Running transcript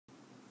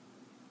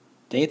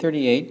Day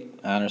 38,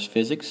 Honors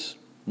Physics,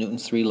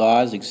 Newton's Three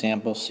Laws,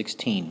 Example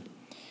 16.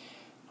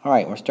 All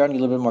right, we're starting to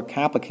get a little bit more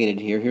complicated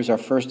here. Here's our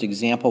first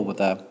example with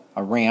a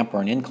ramp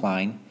or an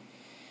incline.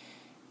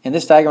 And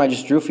this diagram I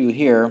just drew for you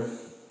here,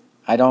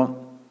 I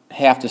don't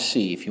have to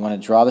see if you want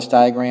to draw this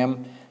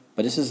diagram,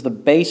 but this is the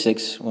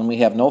basics. When we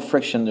have no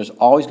friction, there's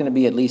always going to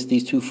be at least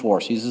these two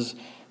forces.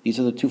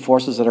 These are the two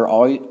forces that are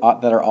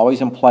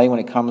always in play when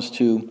it comes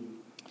to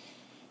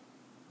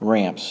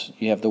ramps.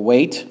 You have the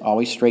weight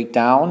always straight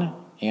down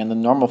and the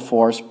normal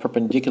force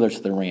perpendicular to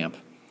the ramp.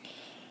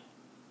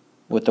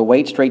 With the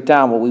weight straight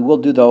down, what we will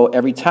do though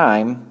every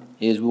time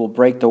is we will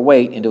break the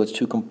weight into its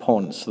two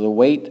components. So the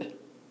weight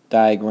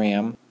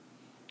diagram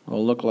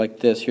will look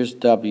like this. Here's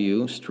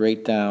W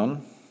straight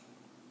down,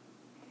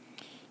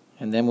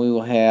 and then we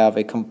will have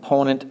a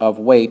component of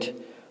weight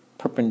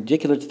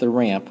perpendicular to the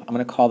ramp. I'm going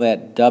to call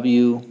that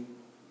W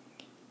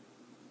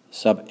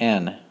sub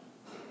n,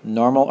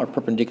 normal or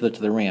perpendicular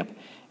to the ramp.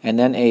 And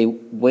then a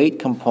weight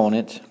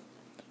component,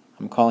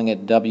 I'm calling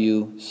it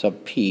W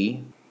sub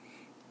p.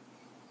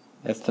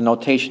 That's the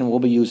notation we'll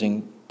be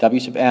using,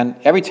 W sub n.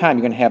 Every time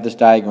you're going to have this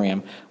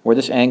diagram where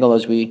this angle,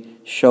 as we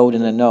showed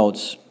in the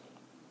notes,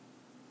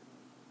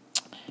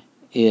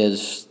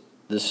 is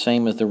the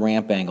same as the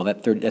ramp angle.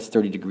 That's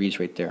 30 degrees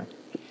right there.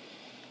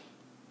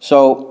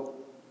 So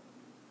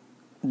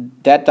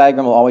that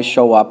diagram will always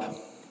show up.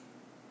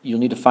 You'll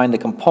need to find the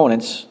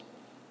components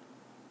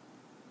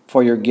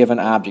for your given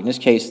object. In this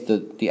case,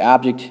 the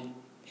object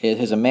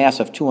has a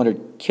mass of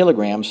 200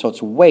 kilograms, so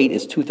its weight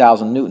is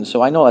 2,000 newtons.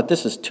 So I know that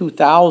this is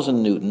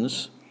 2,000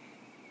 newtons.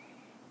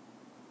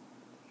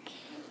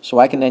 So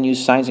I can then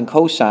use sines and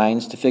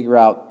cosines to figure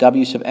out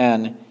W sub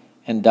n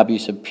and W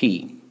sub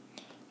p.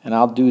 And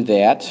I'll do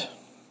that.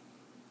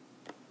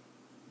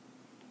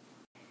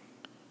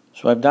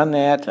 So I've done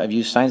that. I've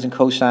used sines and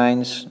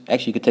cosines.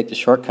 Actually, you could take the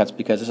shortcuts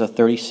because this is a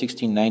 30,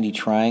 60, 90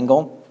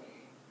 triangle.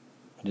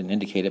 I didn't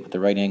indicate it, but the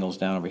right angle is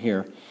down over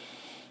here.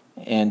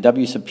 And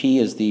W sub p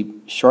is the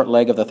short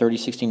leg of the 30,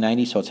 60,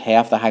 90, so it's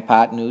half the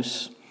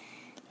hypotenuse.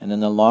 And then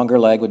the longer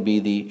leg would be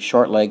the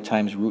short leg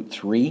times root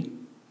 3.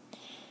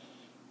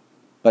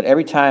 But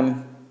every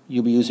time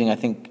you'll be using, I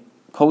think,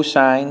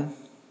 cosine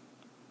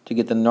to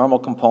get the normal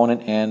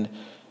component and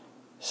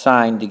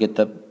sine to get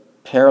the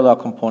parallel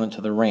component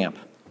to the ramp.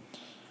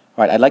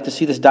 All right, I'd like to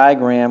see this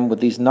diagram with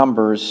these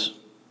numbers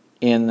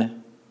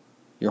in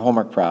your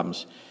homework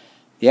problems.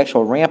 The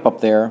actual ramp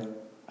up there,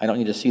 I don't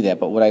need to see that,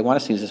 but what I want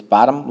to see is this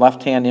bottom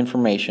left-hand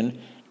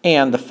information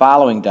and the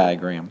following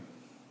diagram.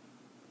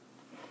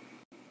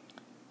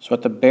 So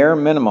at the bare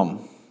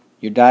minimum,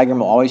 your diagram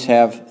will always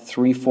have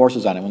three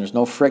forces on it. When there's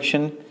no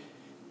friction,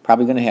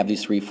 probably going to have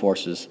these three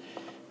forces.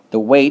 The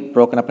weight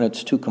broken up into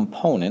its two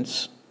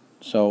components,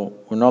 so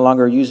we're no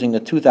longer using the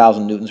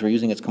 2,000 newtons, we're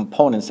using its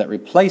components that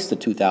replace the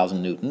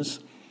 2,000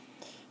 newtons.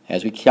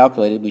 As we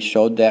calculated, we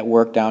showed that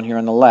work down here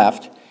on the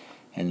left,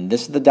 and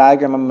this is the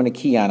diagram I'm going to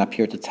key on up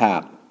here at the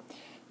top.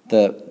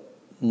 The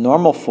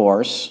normal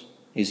force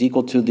is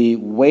equal to the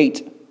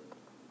weight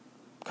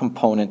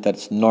component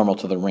that's normal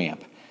to the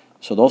ramp.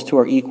 So those two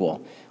are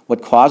equal.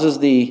 What causes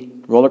the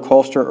roller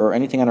coaster or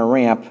anything on a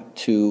ramp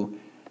to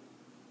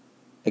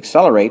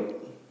accelerate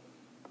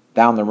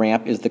down the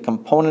ramp is the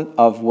component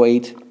of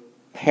weight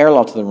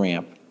parallel to the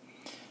ramp.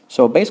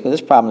 So basically this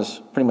problem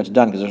is pretty much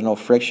done because there's no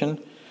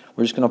friction.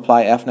 We're just going to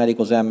apply F net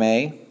equals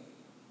ma.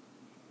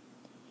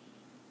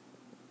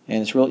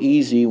 And it's real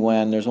easy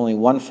when there's only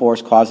one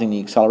force causing the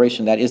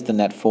acceleration. That is the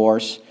net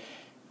force.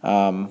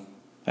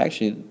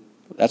 Actually,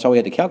 that's all we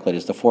had to calculate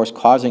is the force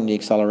causing the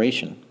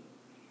acceleration.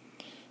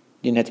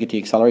 You didn't have to get the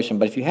acceleration,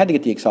 but if you had to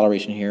get the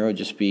acceleration here, it would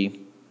just be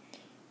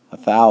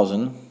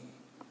 1,000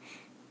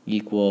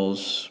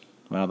 equals,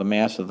 well, the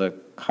mass of the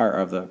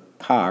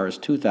car is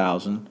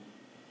 2,000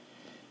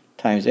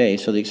 times a,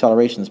 so the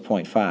acceleration is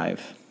 0.5.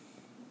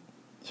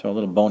 So a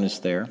little bonus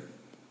there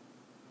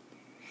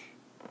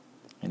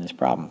in this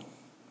problem.